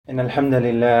إن الحمد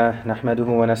لله نحمده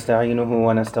ونستعينه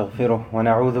ونستغفره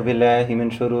ونعوذ بالله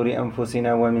من شرور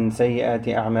أنفسنا ومن سيئات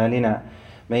أعمالنا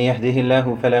من يهده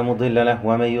الله فلا مضل له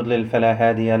ومن يضلل فلا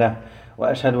هادي له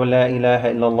وأشهد أن لا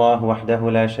إله إلا الله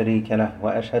وحده لا شريك له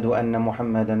وأشهد أن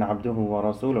محمدا عبده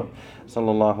ورسوله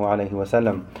صلى الله عليه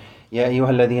وسلم يا أيها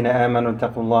الذين آمنوا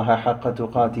اتقوا الله حق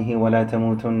تقاته ولا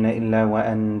تموتن إلا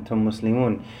وأنتم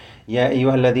مسلمون يا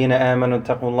أيها الذين آمنوا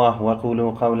اتقوا الله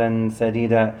وقولوا قولا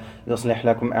سديدا يصلح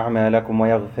لكم أعمالكم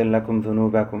ويغفر لكم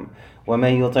ذنوبكم ومن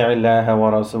يطع الله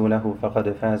ورسوله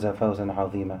فقد فاز فوزا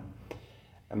عظيما.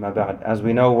 أما بعد, as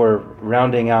we know, we're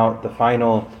rounding out the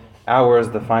final hours,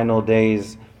 the final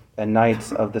days and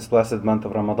nights of this blessed month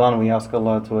of Ramadan. We ask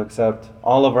Allah to accept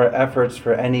all of our efforts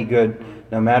for any good,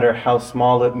 no matter how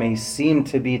small it may seem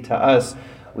to be to us.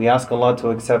 We ask Allah to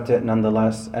accept it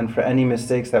nonetheless, and for any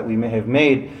mistakes that we may have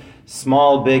made,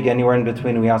 small, big, anywhere in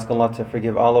between, we ask Allah to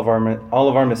forgive all of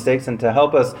our mistakes and to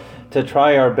help us to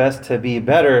try our best to be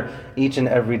better each and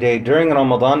every day during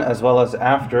Ramadan as well as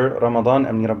after Ramadan.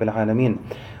 Ameen Rabbil Alameen.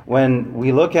 When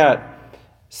we look at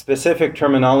specific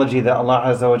terminology that Allah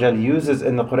Azza wa Jal uses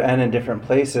in the Quran in different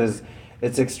places,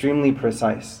 it's extremely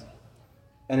precise.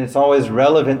 And it's always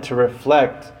relevant to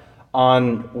reflect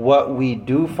on what we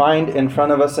do find in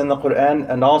front of us in the Quran,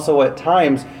 and also at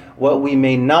times what we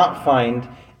may not find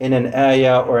in an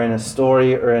ayah or in a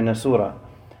story or in a surah.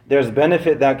 There's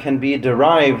benefit that can be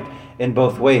derived in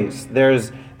both ways.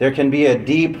 There can be a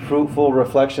deep, fruitful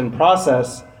reflection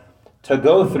process to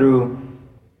go through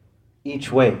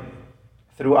each way,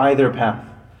 through either path.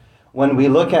 When we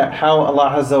look at how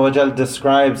Allah Azza wa Jal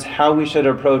describes how we should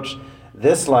approach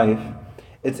this life,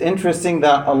 it's interesting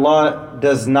that Allah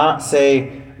does not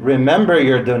say, remember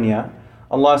your dunya.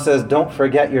 Allah says, don't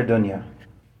forget your dunya.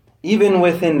 Even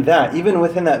within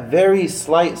that very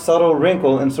slight, subtle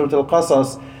wrinkle in Surah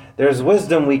Al-Qasas, there's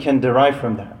wisdom we can derive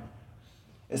from that.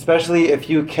 Especially if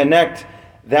you connect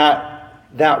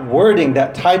that wording,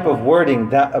 that type of wording,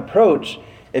 that approach,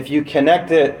 if you connect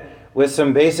it with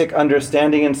some basic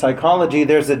understanding in psychology,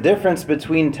 there's a difference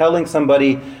between telling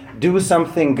somebody, do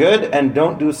something good and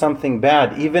don't do something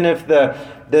bad. Even if the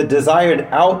desired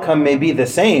outcome may be the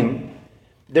same,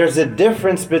 there's a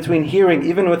difference between hearing,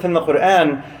 even within the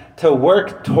Quran, to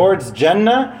work towards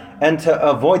Jannah and to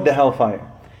avoid the hellfire.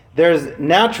 There's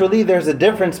a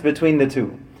difference between the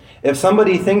two. If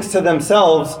somebody thinks to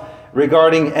themselves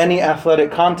regarding any athletic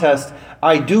contest,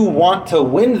 I do want to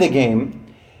win the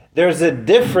game, there's a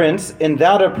difference in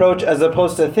that approach as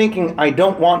opposed to thinking, I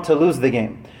don't want to lose the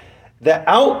game. The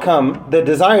outcome, the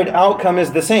desired outcome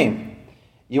is the same.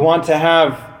 You want to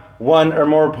have one or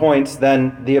more points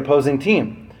than the opposing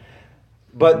team.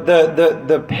 But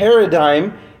the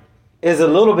paradigm is a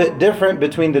little bit different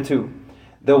between the two.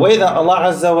 The way that Allah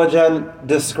Azza wa Jal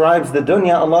describes the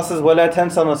dunya, Allah says, وَلَا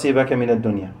تَنْسَ نَصِيبَكَ مِنَ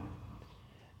الدُّنْيَا.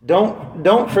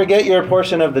 Don't forget your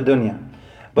portion of the dunya.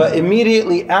 But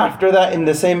immediately after that, in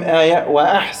the same ayah,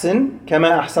 وَأَحْسِنْ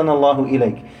كَمَا أَحْسَنَ اللَّهُ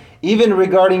إِلَيْكَ. Even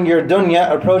regarding your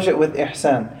dunya, approach it with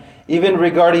ihsan. Even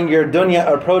regarding your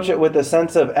dunya, approach it with a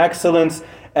sense of excellence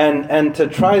and to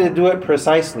try to do it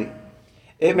precisely.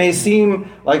 It may seem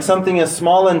like something as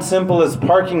small and simple as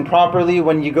parking properly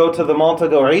when you go to the mall to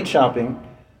go Eid shopping.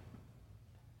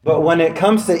 But when it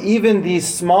comes to even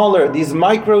these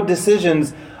micro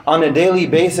decisions on a daily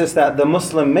basis that the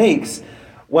Muslim makes,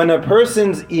 when a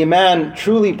person's iman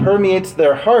truly permeates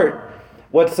their heart,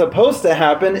 what's supposed to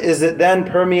happen is it then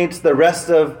permeates the rest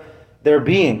of their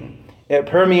being. It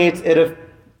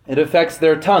affects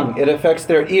their tongue, it affects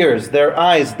their ears, their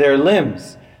eyes, their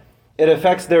limbs. It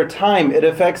affects their time, it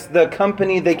affects the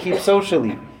company they keep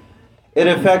socially. It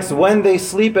affects when they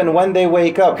sleep and when they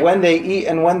wake up, when they eat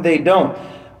and when they don't.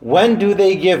 When do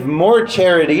they give more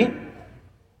charity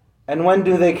and when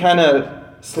do they kind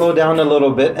of slow down a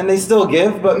little bit? And they still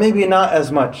give, but maybe not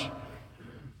as much.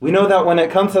 We know that when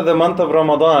it comes to the month of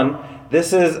Ramadan,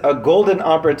 this is a golden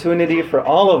opportunity for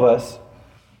all of us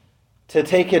to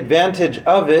take advantage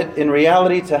of it in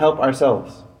reality to help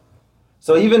ourselves.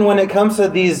 So even when it comes to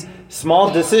these small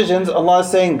decisions, Allah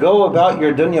is saying, go about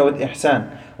your dunya with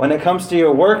ihsan. When it comes to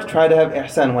your work, try to have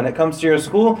ihsan. When it comes to your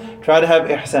school, try to have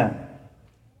ihsan.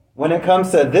 When it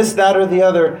comes to this, that, or the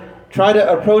other, try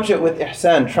to approach it with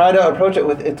ihsan. Try to approach it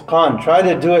with itqan. Try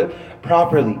to do it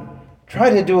properly. Try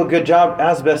to do a good job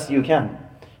as best you can.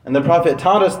 And the Prophet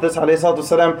taught us this,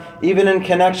 ﷺ, even in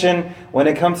connection when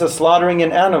it comes to slaughtering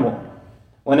an animal.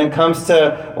 When it comes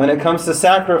to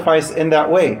sacrifice in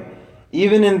that way.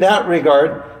 Even in that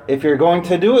regard, if you're going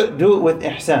to do it with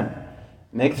ihsan.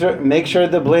 Make sure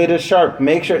the blade is sharp.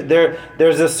 Make sure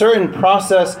there's a certain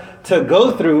process to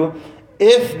go through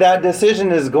if that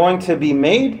decision is going to be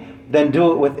made then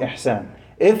do it with ihsan.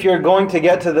 If you're going to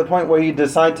get to the point where you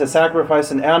decide to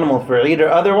sacrifice an animal for Eid or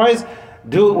otherwise,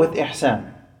 do it with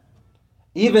ihsan.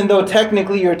 Even though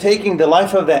technically you're taking the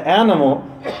life of the animal,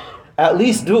 at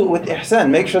least do it with ihsan.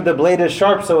 Make sure the blade is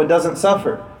sharp so it doesn't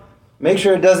suffer. Make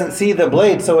sure it doesn't see the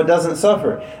blade so it doesn't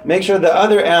suffer. Make sure the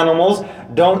other animals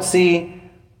don't see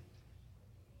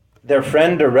their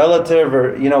friend or relative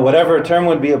or whatever term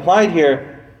would be applied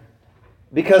here,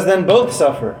 because then both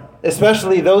suffer.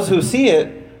 Especially those who see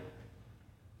it.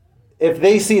 If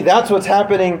they see that's what's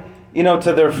happening,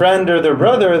 to their friend or their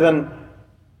brother, then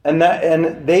and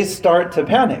they start to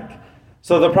panic.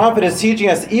 So the Prophet is teaching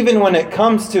us, even when it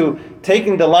comes to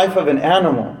taking the life of an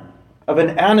animal, of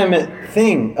an animate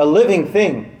thing, a living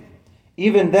thing,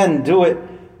 even then do it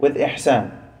with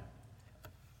ihsan.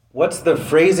 What's the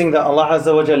phrasing that Allah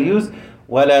Azza wa Jal used?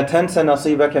 وَلَا تَنْسَ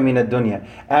نَصِيبَكَ مِنَ الدُّنْيَا.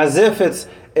 As if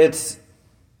it's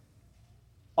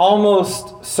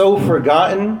almost so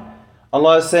forgotten.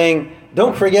 Allah is saying,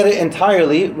 don't forget it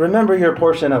entirely, remember your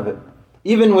portion of it.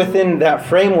 Even within that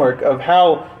framework of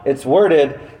how it's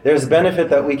worded, there's benefit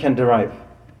that we can derive.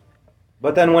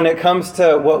 But then when it comes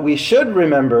to what we should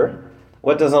remember,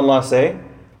 what does Allah say?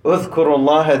 اذكروا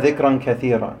الله ذكرا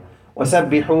كثيرا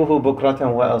وسبحوه بكرة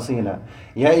وأصيلا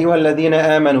يا أيها الذين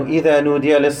آمنوا إذا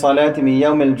نودي للصلاة من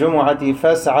يوم الجمعة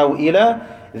فاسعوا إلى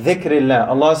ذكر الله.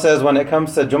 Allah says when it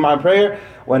comes to Jum'ah prayer,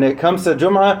 when it comes to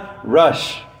Jum'ah,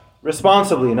 rush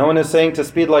responsibly. No one is saying to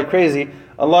speed like crazy.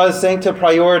 Allah is saying to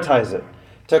prioritize it,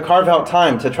 to carve out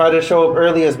time, to try to show up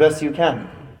early as best you can.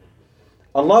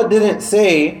 Allah didn't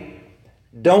say,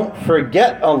 don't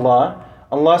forget Allah.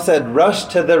 Allah said, rush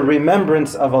to the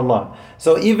remembrance of Allah.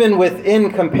 So even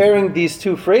within comparing these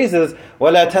two phrases,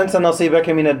 وَلَا تَنْسَ نَصِيبَكَ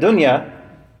مِنَ الدُّنْيَا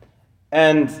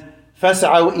and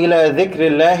فَاسْعَوْا إِلَى ذِكْرِ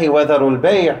اللَّهِ وَذَرُوا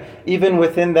الْبَيْعِ, even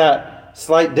within that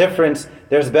slight difference,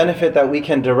 there's benefit that we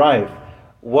can derive.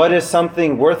 What is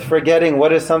something worth forgetting?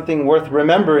 What is something worth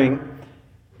remembering?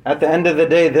 At the end of the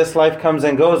day, this life comes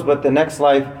and goes, but the next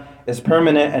life is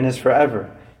permanent and is forever.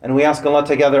 And we ask Allah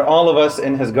to gather all of us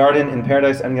in His garden in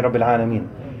paradise. Amin Rabbil Alameen.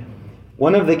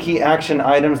 One of the key action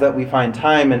items that we find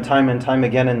time and time and time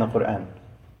again in the Quran.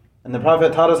 And the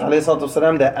Prophet taught us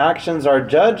ﷺ, that actions are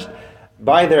judged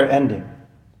by their ending.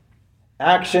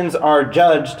 Actions are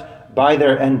judged by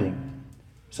their ending.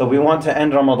 So we want to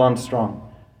end Ramadan strong.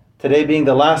 Today being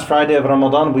the last Friday of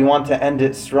Ramadan, we want to end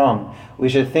it strong. We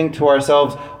should think to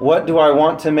ourselves, what do I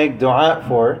want to make dua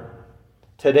for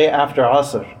today after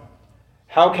Asr?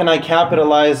 How can I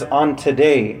capitalize on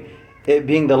today, it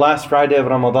being the last Friday of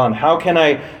Ramadan? How can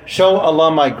I show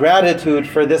Allah my gratitude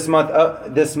for this month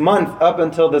up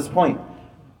until this point?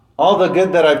 All the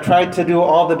good that I've tried to do,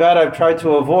 all the bad I've tried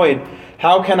to avoid,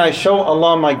 how can I show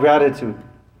Allah my gratitude?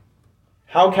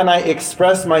 How can I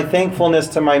express my thankfulness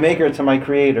to my Maker, to my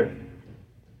Creator?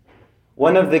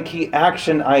 One of the key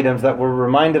action items that we're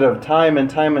reminded of time and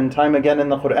time and time again in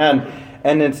the Quran,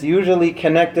 and it's usually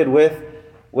connected with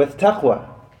taqwa.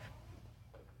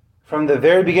 From the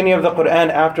very beginning of the Quran,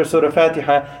 after Surah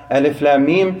Fatiha, Alif Lam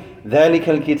Mim, ذَلِكَ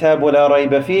الْكِتَابُ لَا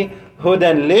رَيْبَ فِيهِ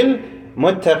هُدًى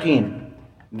لِلْمُتَّقِينَ.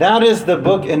 That is the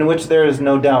book in which there is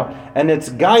no doubt, and it's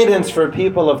guidance for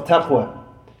people of taqwa.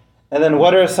 And then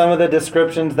what are some of the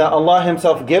descriptions that Allah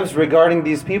Himself gives regarding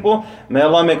these people? May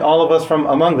Allah make all of us from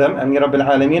among them. Amin Rabbil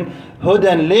Alameen.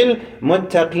 Hudan lil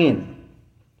muttaqeen.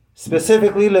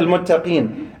 Specifically lil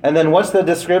muttaqeen. And then what's the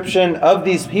description of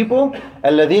these people?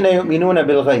 الَّذِينَ يُؤْمِنُونَ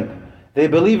بِالْغَيْبِ. They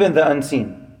believe in the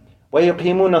unseen.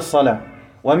 وَيُقِيمُونَ الصَّلَاةِ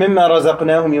وَمِمَّا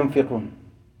رَزَقْنَاهُمْ يُنْفِقُونَ.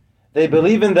 They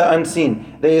believe in the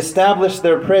unseen. They establish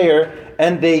their prayer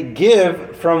and they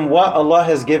give from what Allah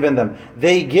has given them.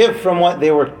 They give from what they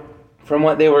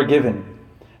were given.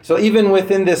 So even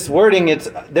within this wording,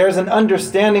 there's an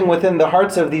understanding within the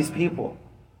hearts of these people.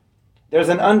 There's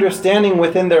an understanding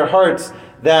within their hearts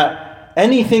that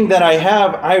anything that I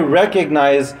have, I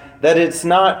recognize that it's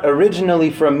not originally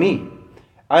from me.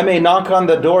 I may knock on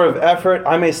the door of effort,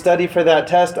 I may study for that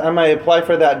test, I may apply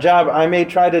for that job, I may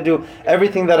try to do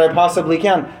everything that I possibly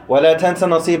can. وَلَا تَنْسَ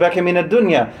نَصِيبَكَ مِنَ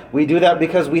الدُّنْيَا. We do that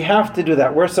because we have to do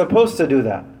that. We're supposed to do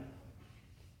that.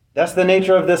 That's the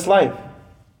nature of this life.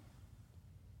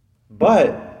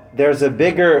 But there's a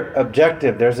bigger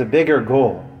objective, there's a bigger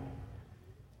goal.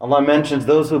 Allah mentions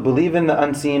those who believe in the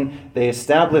unseen, they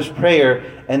establish prayer,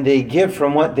 and they give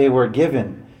from what they were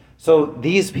given. So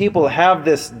these people have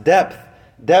this depth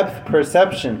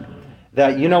perception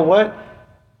that, you know what?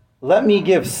 Let me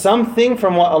give something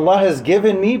from what Allah has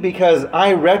given me because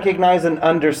I recognize and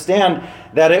understand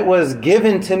that it was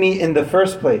given to me in the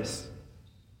first place.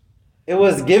 It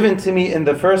was given to me in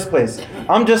the first place.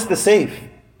 I'm just the safe.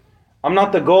 I'm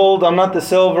not the gold, I'm not the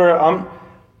silver, I'm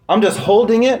I'm just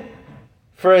holding it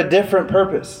for a different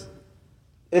purpose.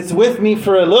 It's with me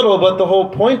for a little, but the whole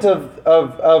point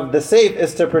of the safe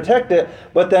is to protect it.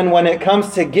 But then when it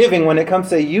comes to giving, when it comes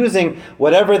to using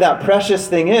whatever that precious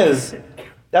thing is,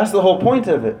 that's the whole point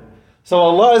of it. So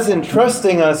Allah is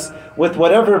entrusting us with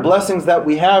whatever blessings that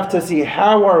we have to see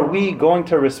how are we going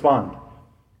to respond.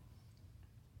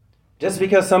 Just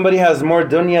because somebody has more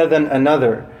dunya than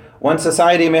another, one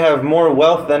society may have more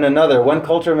wealth than another, one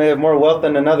culture may have more wealth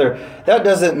than another, that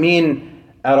doesn't mean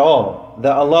at all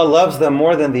that Allah loves them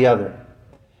more than the other.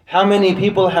 How many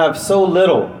people have so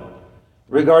little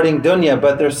regarding dunya,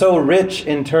 but they're so rich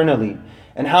internally?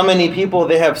 And how many people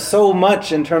they have so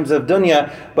much in terms of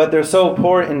dunya, but they're so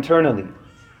poor internally?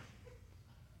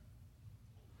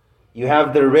 You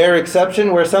have the rare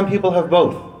exception where some people have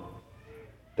both.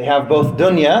 They have both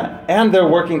dunya and they're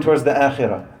working towards the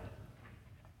akhirah.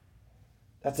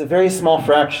 That's a very small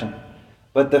fraction.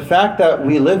 But the fact that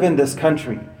we live in this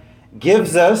country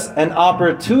gives us an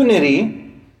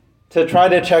opportunity to try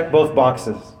to check both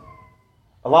boxes.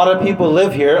 A lot of people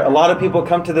live here. A lot of people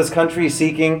come to this country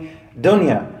seeking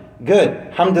dunya. Good.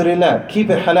 Alhamdulillah.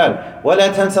 Keep it halal.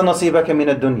 وَلَا تَنْسَ نَصِيبَكَ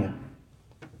مِنَ الدُّنْيا.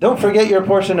 Don't forget your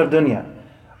portion of dunya.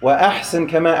 وَأَحْسِنْ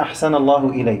كَمَا أَحْسَنَ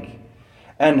اللَّهُ إِلَيْكَ.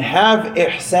 And have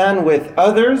ihsan with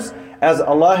others as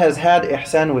Allah has had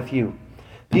ihsan with you.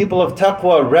 People of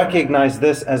taqwa recognize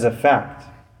this as a fact.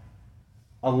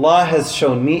 Allah has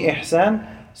shown me ihsan,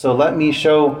 so let me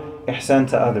show ihsan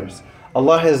to others.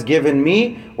 Allah has given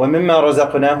me,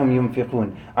 وَمِمَّا رَزَقْنَاهُمْ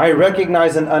يُنْفِقُونَ. I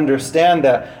recognize and understand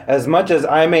that as much as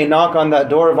I may knock on that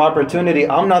door of opportunity,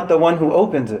 I'm not the one who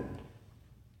opens it.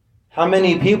 How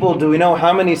many people do we know,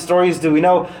 how many stories do we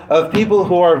know of people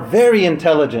who are very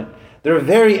intelligent, they're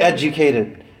very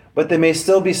educated, but they may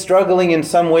still be struggling in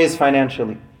some ways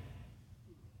financially.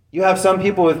 You have some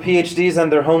people with PhDs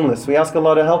and they're homeless. We ask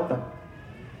Allah to help them.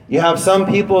 You have some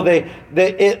people,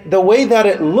 the way that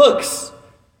it looks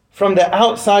from the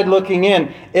outside looking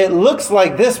in, it looks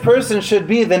like this person should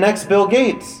be the next Bill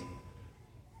Gates.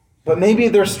 But maybe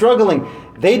they're struggling.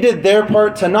 They did their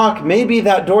part to knock. Maybe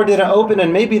that door didn't open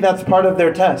and maybe that's part of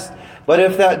their test. But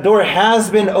if that door has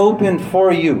been opened for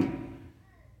you,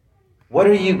 what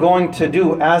are you going to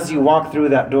do as you walk through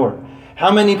that door?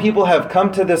 How many people have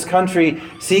come to this country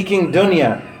seeking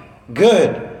dunya?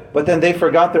 Good. But then they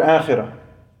forgot their akhirah.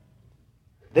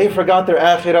 They forgot their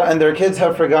akhirah and their kids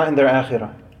have forgotten their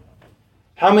akhirah.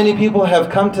 How many people have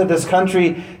come to this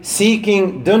country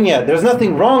seeking dunya? There's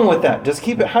nothing wrong with that. Just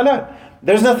keep it halal.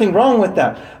 There's nothing wrong with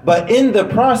that. But in the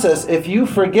process, if you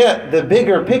forget the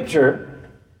bigger picture,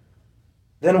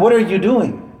 then what are you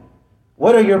doing?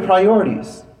 What are your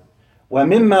priorities?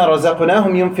 وَمِمَّا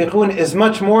رَزَقْنَاهُمْ يُنْفِقُونَ is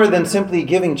much more than simply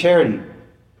giving charity.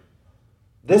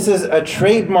 This is a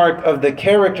trademark of the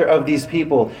character of these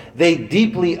people. They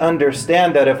deeply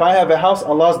understand that if I have a house,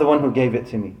 Allah is the one who gave it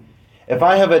to me. If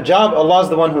I have a job, Allah is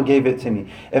the one who gave it to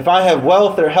me. If I have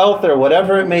wealth or health or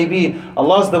whatever it may be,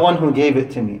 Allah is the one who gave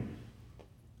it to me.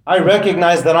 I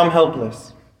recognize that I'm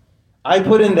helpless. I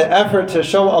put in the effort to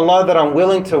show Allah that I'm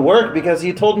willing to work because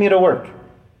He told me to work.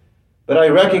 But I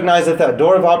recognize that that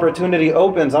door of opportunity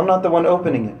opens. I'm not the one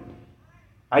opening it.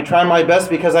 I try my best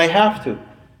because I have to.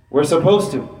 We're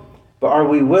supposed to. But are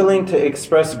we willing to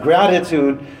express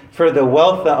gratitude for the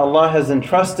wealth that Allah has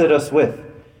entrusted us with?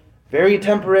 Very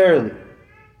temporarily.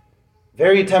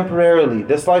 Very temporarily.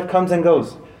 This life comes and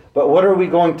goes. But what are we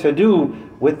going to do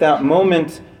with that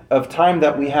moment of time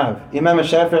that we have? Imam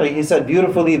Shafi'i, he said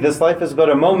beautifully, this life is but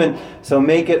a moment, so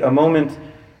make it a moment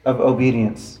of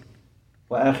obedience.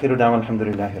 وآخر دعوة الحمد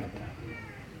لله رب العالمين.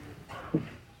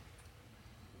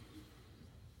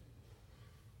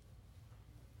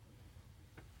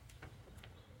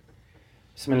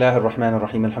 بسم الله الرحمن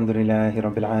الرحيم الحمد لله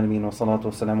رب العالمين والصلاة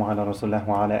والسلام على رسول الله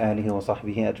وعلى آله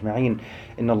وصحبه أجمعين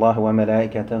إن الله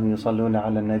وملائكته يصلون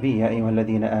على النبي يا أيها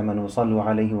الذين آمنوا صلوا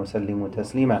عليه وسلموا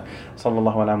تسليما صلى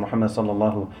الله على محمد صلى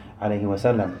الله عليه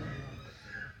وسلم.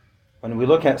 When we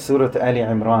look at Surah Ali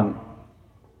Imran,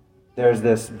 there's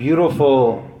this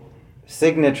beautiful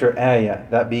signature ayah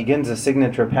that begins a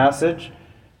signature passage,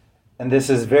 and this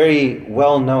is very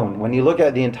well known. When you look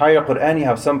at the entire Quran, you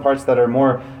have some parts that are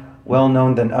more well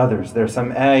known than others. There are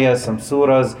some ayahs, some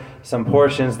surahs, some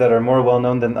portions that are more well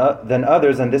known than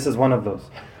others, and this is one of those.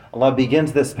 Allah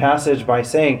begins this passage by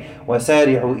saying,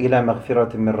 وَسَارِعُوا إِلَى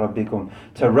مَغْفِرَةٍ مِّن رَبِّكُمْ.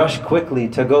 To rush quickly,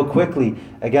 to go quickly.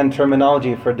 Again,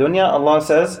 terminology for dunya, Allah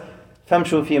says,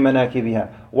 فَامْشُوا فِي مَنَاكِبِهَا.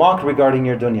 Walk regarding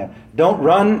your dunya. Don't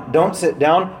run, don't sit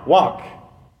down, walk.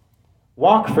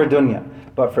 Walk for dunya.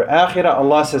 But for akhirah,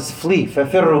 Allah says, flee.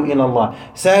 فَفِرُّوا إِلَى اللَّهِ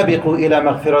سَابِقُوا إِلَى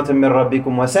مَغْفِرَةٍ مِّن رَبِّكُمْ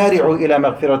وَسَارِعُوا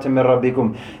إِلَى مَغْفِرَةٍ مِّن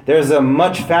رَبِّكُمْ. There's a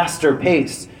much faster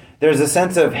pace There's a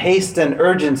sense of haste and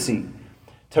urgency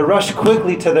to rush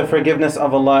quickly to the forgiveness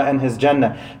of Allah and His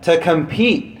Jannah, to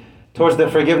compete towards the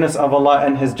forgiveness of Allah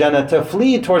and His Jannah, to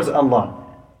flee towards Allah.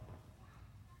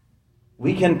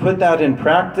 We can put that in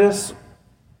practice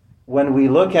when we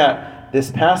look at this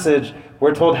passage.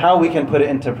 We're told how we can put it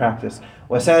into practice.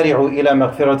 وَسَارِعُوا إِلَى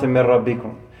مَغْفِرَةٍ مِّن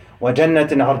رَبِّكُمْ وَجَنَّةٍ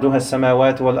عَرْضُهَا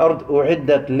السَّمَاوَاتُ وَالْأَرْضُ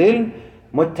أُعِدَّتْ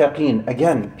لِلْمُتَّقِينَ.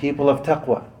 Again, people of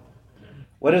taqwa.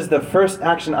 What is the first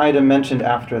action item mentioned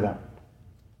after that?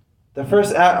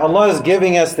 Allah is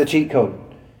giving us the cheat code.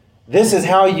 This is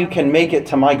how you can make it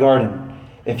to my garden.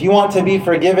 If you want to be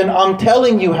forgiven, I'm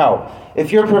telling you how.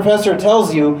 If your professor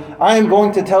tells you, I am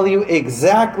going to tell you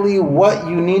exactly what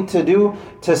you need to do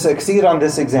to succeed on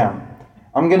this exam.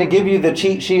 I'm going to give you the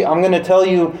cheat sheet. I'm going to tell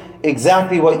you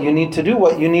exactly what you need to do,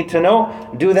 what you need to know.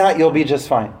 Do that, you'll be just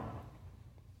fine.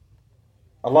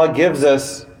 Allah gives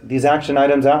us these action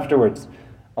items afterwards.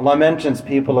 Allah mentions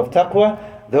people of taqwa,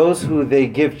 those who they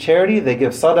give charity, they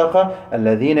give sadaqah,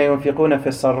 الَّذِينَ يُنْفِقُونَ فِي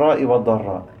السَّرَّاءِ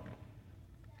وَالضَّرَّاءِ.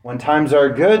 When times are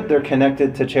good, they're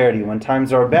connected to charity. When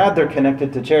times are bad, they're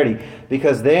connected to charity.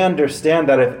 Because they understand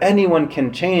that if anyone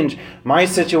can change my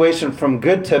situation from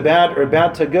good to bad or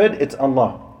bad to good, it's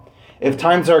Allah. If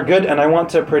times are good and I want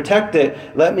to protect it,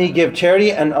 let me give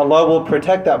charity and Allah will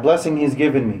protect that blessing He's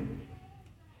given me.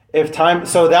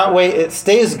 So that way it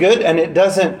stays good and it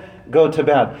doesn't go to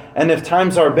bad. And if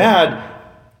times are bad,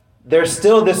 there's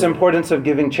still this importance of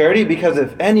giving charity, because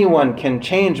if anyone can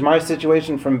change my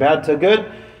situation from bad to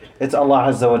good, it's Allah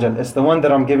Azza wa Jal. It's the one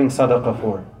that I'm giving sadaqah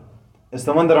for. It's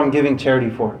the one that I'm giving charity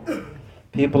for.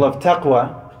 People of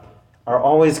taqwa are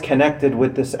always connected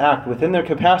with this act within their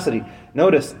capacity.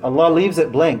 Notice, Allah leaves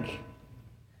it blank.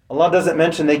 Allah doesn't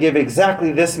mention they give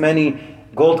exactly this many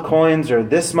gold coins or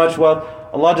this much wealth.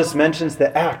 Allah just mentions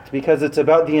the act because it's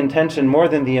about the intention more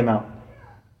than the amount.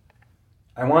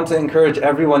 I want to encourage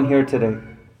everyone here today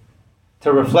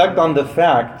to reflect on the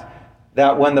fact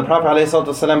that when the Prophet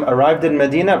ﷺ arrived in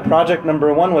Medina, project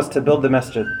number 1 was to build the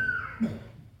masjid.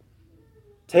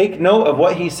 Take note of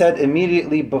what he said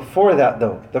immediately before that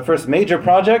though. The first major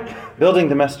project, building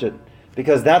the masjid.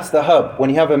 Because that's the hub. When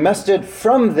you have a masjid,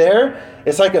 from there,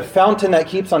 it's like a fountain that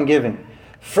keeps on giving.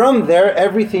 From there,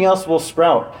 everything else will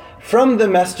sprout. From the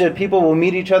masjid, people will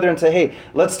meet each other and say, hey,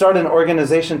 let's start an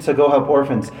organization to go help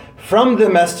orphans. From the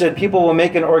masjid, people will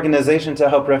make an organization to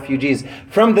help refugees.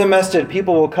 From the masjid,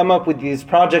 people will come up with these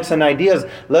projects and ideas.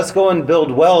 Let's go and build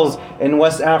wells in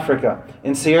West Africa,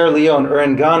 in Sierra Leone, or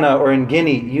in Ghana, or in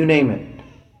Guinea, you name it.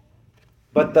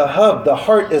 But the hub, the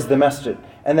heart is the masjid.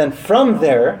 And then from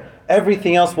there,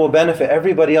 everything else will benefit.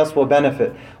 Everybody else will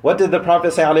benefit. What did the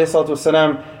Prophet say,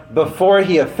 ﷺ, before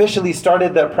he officially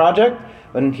started that project?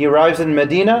 When he arrives in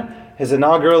Medina, his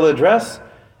inaugural address,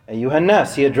 Ayyuhan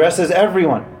nas, he addresses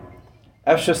everyone.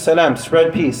 Afshu salam,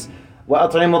 spread peace. Wa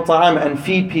at'imu ta'am, and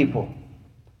feed people.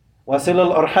 Wasil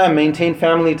al-arham, maintain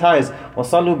family ties. Wa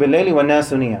sallu bil-layli wa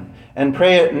nasu niyam. And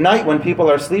pray at night when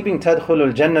people are sleeping.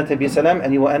 Tadkhulul jannata bi salam,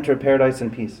 and you will enter paradise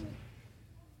in peace.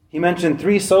 He mentioned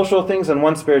 3 social things and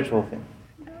 1 spiritual thing.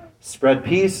 Spread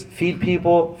peace, feed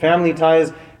people, family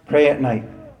ties, pray at night.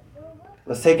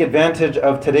 Let's take advantage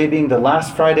of today being the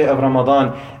last Friday of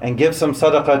Ramadan and give some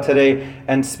sadaqah today.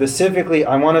 And specifically,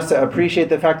 I want us to appreciate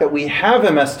the fact that we have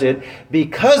a masjid.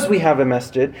 Because we have a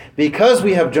masjid, because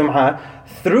we have Jum'ah,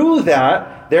 through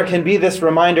that, there can be this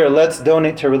reminder, let's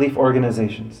donate to relief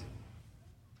organizations.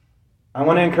 I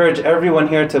want to encourage everyone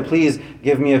here to please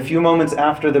give me a few moments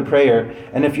after the prayer.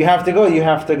 And if you have to go, you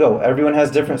have to go. Everyone has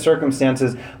different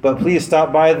circumstances, but please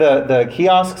stop by the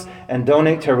kiosks and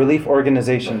donate to relief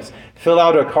organizations. Fill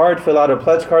out a card, fill out a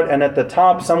pledge card, and at the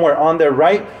top, somewhere on there,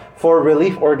 write for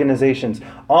relief organizations.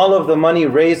 All of the money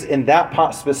raised in that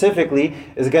pot specifically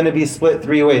is going to be split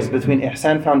 3 ways between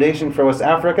Ihsan Foundation for West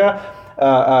Africa,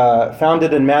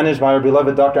 founded and managed by our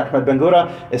beloved Dr. Ahmed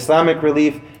Bangura, Islamic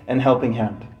Relief, and Helping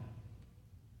Hand.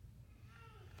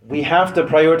 We have to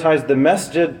prioritize the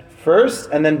masjid first,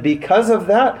 and then because of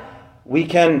that, we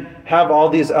can have all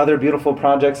these other beautiful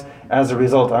projects as a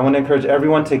result. I want to encourage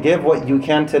everyone to give what you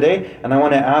can today, and I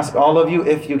want to ask all of you,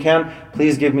 if you can,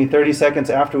 please give me 30 seconds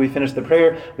after we finish the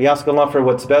prayer. We ask Allah for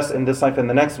what's best in this life and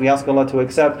the next. We ask Allah to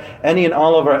accept any and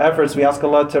all of our efforts. We ask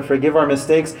Allah to forgive our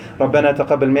mistakes. رَبَّنَا تَقَبَّلْ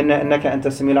مِنَّا إِنَّكَ أَنْتَ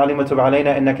السَّمِيعُ الْعَلِيمُ وَتُبْ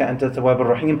عَلَيْنَا إِنَّكَ أَنْتَ التَّوَّابُ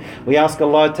الرَّحِيمُ. We ask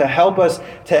Allah to help us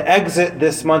to exit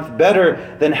this month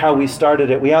better than how we started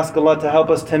it. We ask Allah to help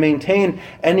us to maintain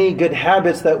any good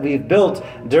habits that we've built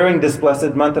during this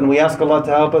blessed month, and we ask Allah to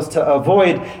help us to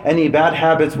avoid any bad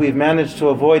habits we've managed to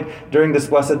avoid during this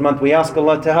blessed month. We ask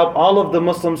Allah to help all of the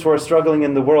Muslims who are struggling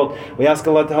in the world. We ask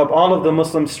Allah to help all of the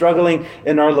Muslims struggling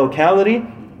in our locality.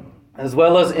 as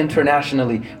well as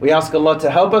internationally. We ask Allah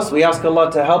to help us. We ask Allah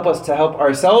to help us to help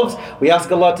ourselves. We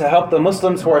ask Allah to help the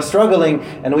Muslims who are struggling.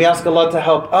 And we ask Allah to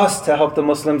help us to help the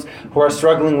Muslims who are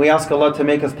struggling. We ask Allah to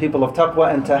make us people of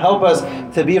taqwa and to help us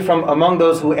to be from among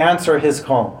those who answer His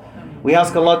call. We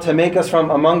ask Allah to make us from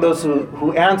among those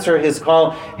who answer His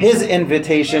call, His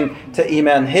invitation to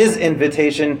Iman, His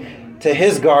invitation to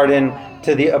His garden,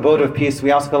 to the abode of peace.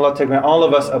 We ask Allah to grant all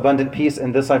of us abundant peace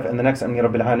in this life and the next. Ameen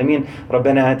Rabbil Alameen.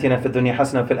 ربنا آتنا في الدنيا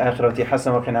حسنة وفي الآخرة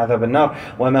حسنة وقنا عذاب النار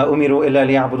وما أمروا إلا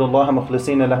ليعبدوا الله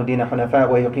مخلصين له دين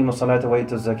حنفاء ويقيموا الصلاة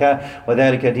ويؤتوا الزكاة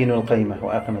وذلك دين القيمة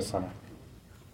وأقم الصلاة.